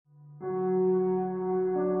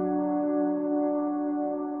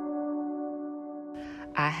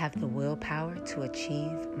I have the willpower to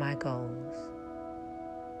achieve my goals.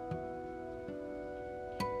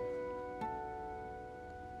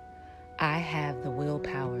 I have the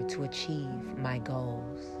willpower to achieve my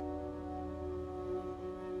goals.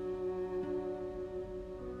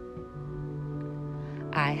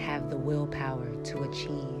 I have the willpower to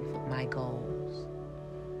achieve my goals.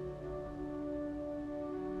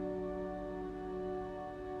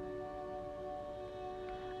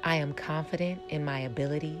 I am confident in my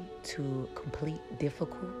ability to complete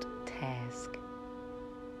difficult tasks.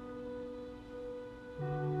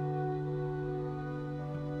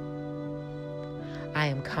 I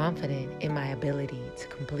am confident in my ability to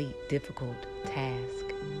complete difficult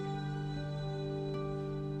tasks.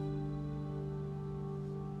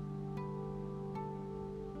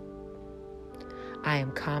 I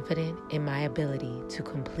am confident in my ability to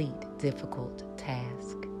complete difficult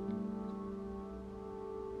tasks.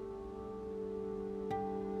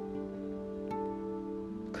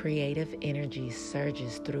 Creative energy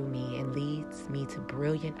surges through me and leads me to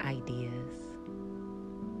brilliant ideas.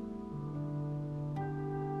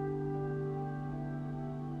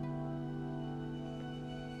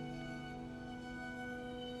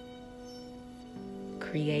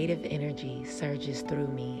 Creative energy surges through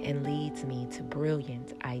me and leads me to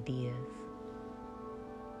brilliant ideas.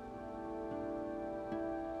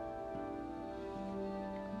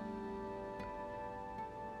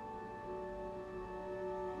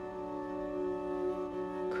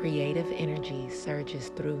 Creative energy surges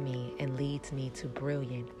through me and leads me to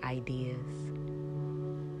brilliant ideas.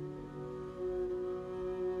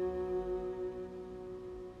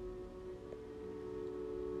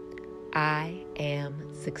 I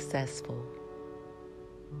am successful.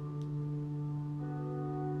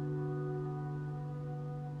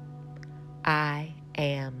 I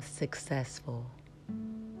am successful.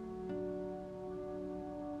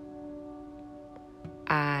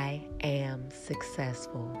 I am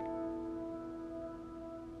successful.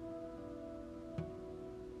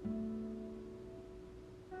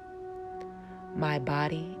 My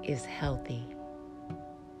body is healthy.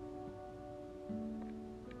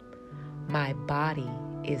 My body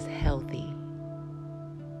is healthy.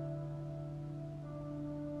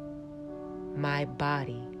 My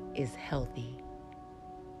body is healthy.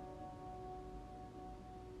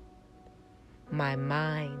 My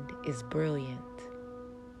mind is brilliant.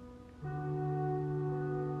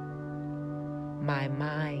 My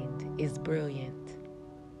mind is brilliant.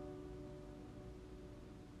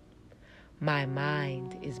 My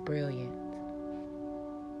mind is brilliant.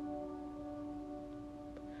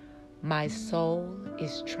 My soul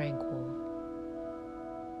is tranquil.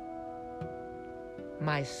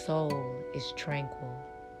 My soul is tranquil.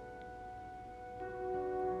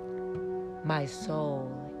 My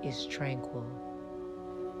soul is tranquil.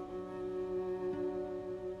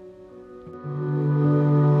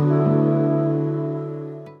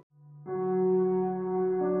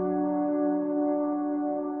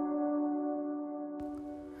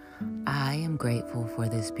 I am grateful for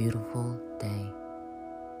this beautiful day.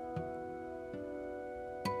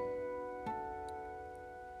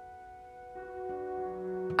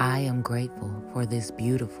 I am grateful for this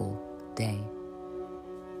beautiful day.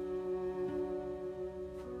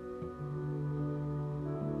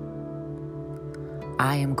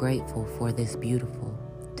 I am grateful for this beautiful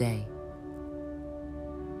day.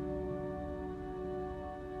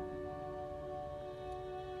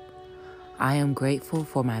 I am grateful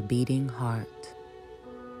for my beating heart.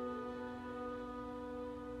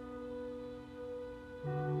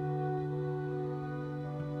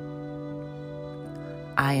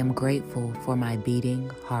 I am grateful for my beating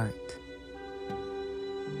heart.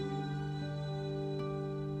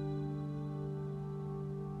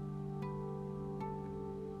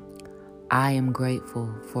 I am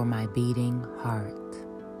grateful for my beating heart.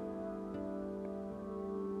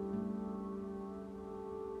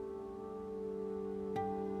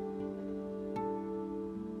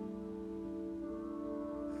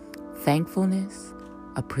 Thankfulness,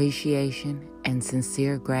 appreciation, and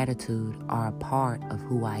sincere gratitude are a part of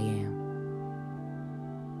who I am.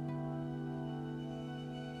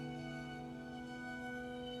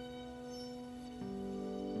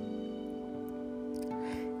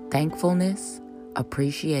 Thankfulness,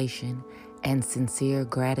 appreciation, and sincere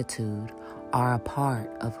gratitude are a part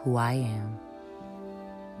of who I am.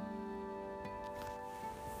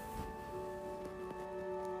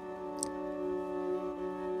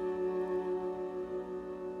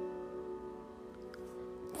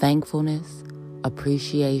 Thankfulness,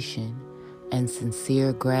 appreciation, and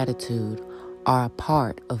sincere gratitude are a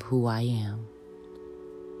part of who I am.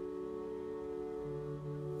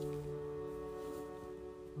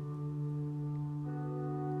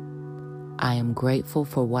 I am grateful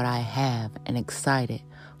for what I have and excited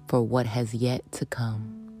for what has yet to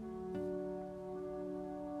come.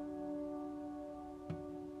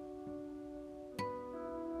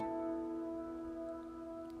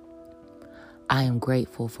 I am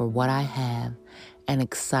grateful for what I have and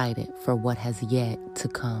excited for what has yet to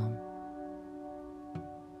come.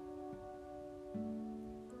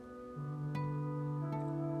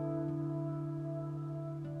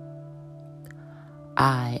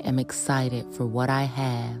 I am excited for what I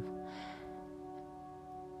have,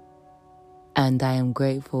 and I am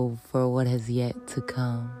grateful for what has yet to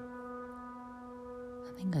come.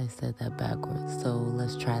 I think I said that backwards, so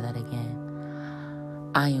let's try that again.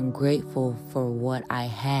 I am grateful for what I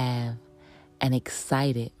have and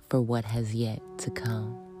excited for what has yet to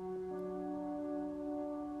come.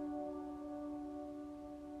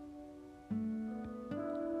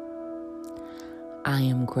 I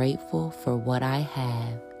am grateful for what I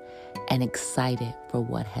have and excited for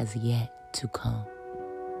what has yet to come.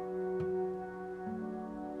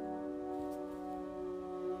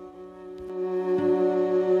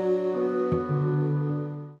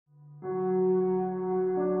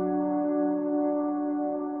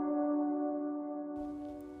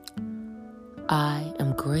 I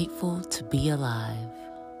am grateful to be alive.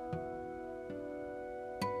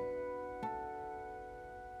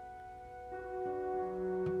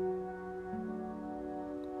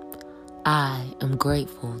 I am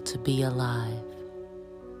grateful to be alive.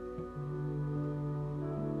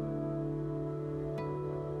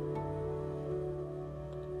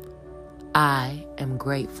 I am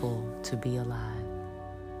grateful to be alive.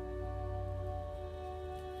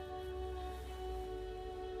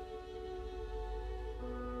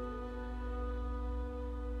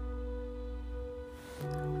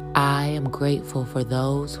 I am grateful for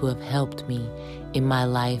those who have helped me in my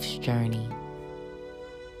life's journey.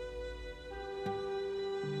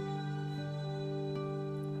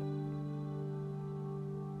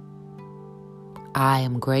 I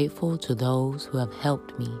am grateful to those who have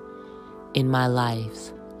helped me in my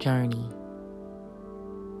life's journey.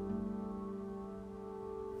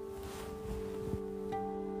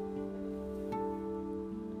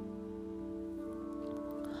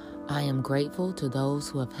 I am grateful to those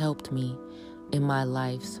who have helped me in my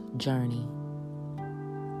life's journey.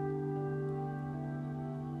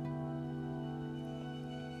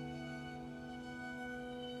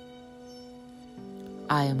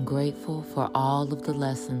 I am grateful for all of the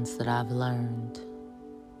lessons that I've learned.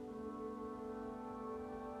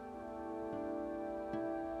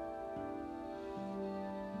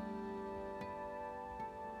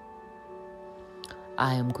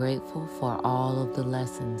 I am grateful for all of the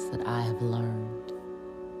lessons that I have learned.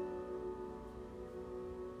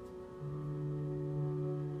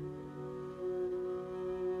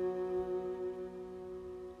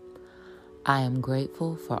 I am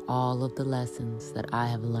grateful for all of the lessons that I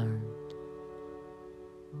have learned.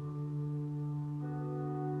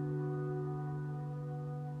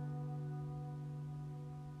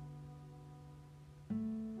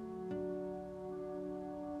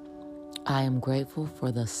 I am grateful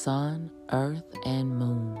for the sun, earth, and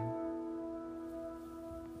moon.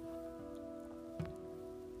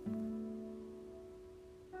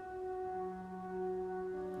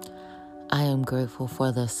 I am grateful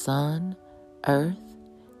for the sun, earth,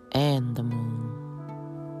 and the moon.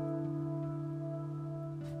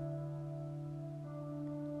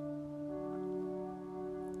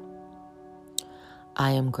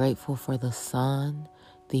 I am grateful for the sun,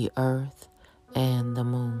 the earth, and the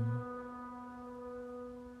moon.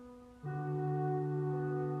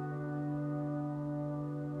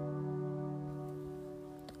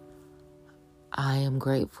 I am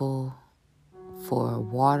grateful for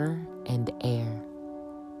water and air.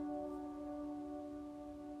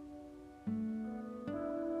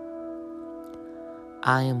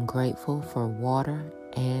 I am grateful for water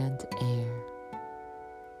and air.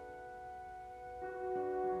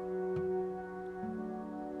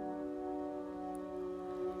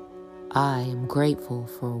 I am grateful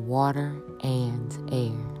for water and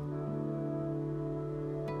air.